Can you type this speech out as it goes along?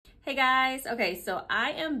Hey guys, okay, so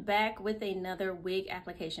I am back with another wig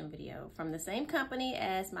application video from the same company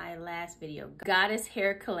as my last video, Goddess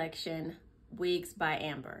Hair Collection Wigs by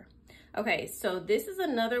Amber. Okay, so this is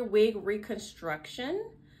another wig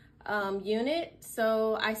reconstruction unit.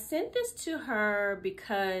 So I sent this to her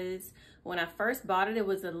because when I first bought it, it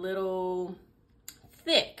was a little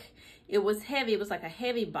thick. It was heavy, it was like a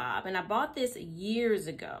heavy bob. And I bought this years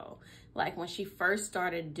ago, like when she first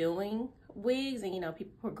started doing wigs, and you know,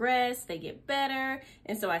 people progress, they get better.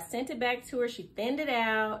 And so I sent it back to her. She thinned it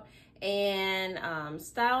out and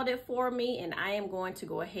styled it for me, and I am going to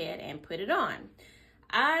go ahead and put it on.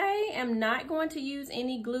 I am not going to use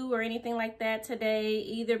any glue or anything like that today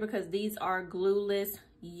either, because these are glueless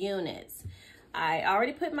units. I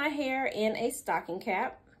already put my hair in a stocking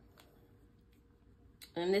cap,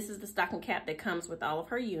 and this is the stocking cap that comes with all of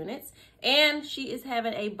her units, and she is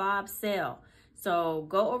having a bob sale. So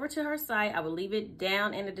go over to her site. I will leave it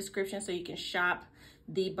down in the description so you can shop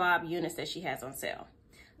the bob units that she has on sale.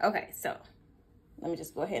 Okay, so let me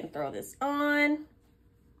just go ahead and throw this on.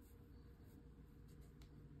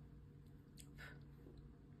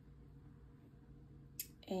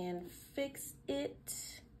 And fix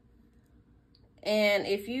it. And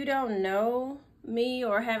if you don't know me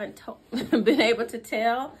or haven't been able to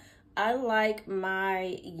tell, I like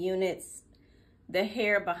my units, the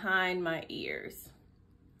hair behind my ears.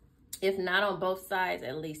 If not on both sides,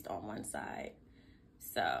 at least on one side.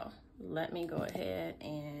 So let me go ahead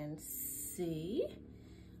and see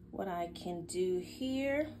what I can do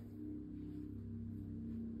here.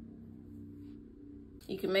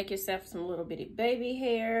 You can make yourself some little bitty baby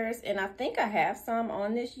hairs. And I think I have some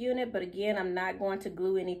on this unit, but again, I'm not going to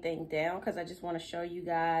glue anything down because I just want to show you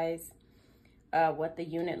guys what the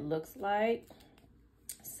unit looks like.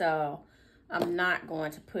 So I'm not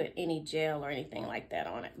going to put any gel or anything like that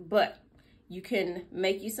on it, but you can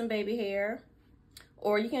make you some baby hair,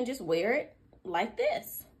 or you can just wear it like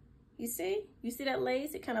this. You see that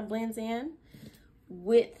lace? It kind of blends in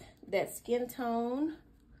with that skin tone.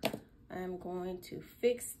 I'm going to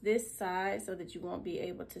fix this side so that you won't be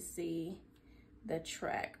able to see the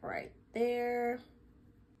track right there.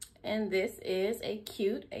 And this is a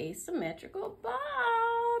cute asymmetrical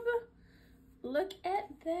bob. Look at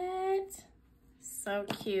that. So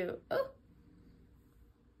cute. Oh.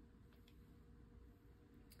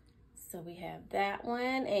 So we have that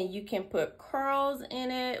one, and you can put curls in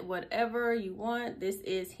it, whatever you want. This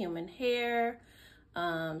is human hair.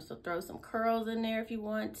 So throw some curls in there if you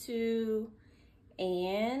want to,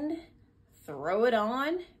 and throw it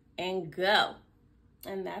on and go.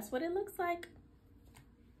 And that's what it looks like.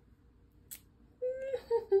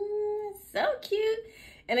 So cute.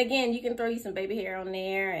 And again, you can throw you some baby hair on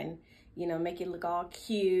there and, you know, make it look all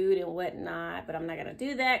cute and whatnot, but I'm not gonna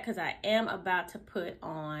do that because I am about to put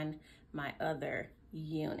on my other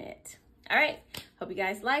unit. All right, hope you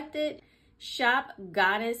guys liked it. Shop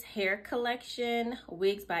Goddess Hair Collection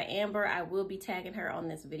Wigs by Amber. I will be tagging her on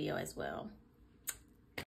this video as well.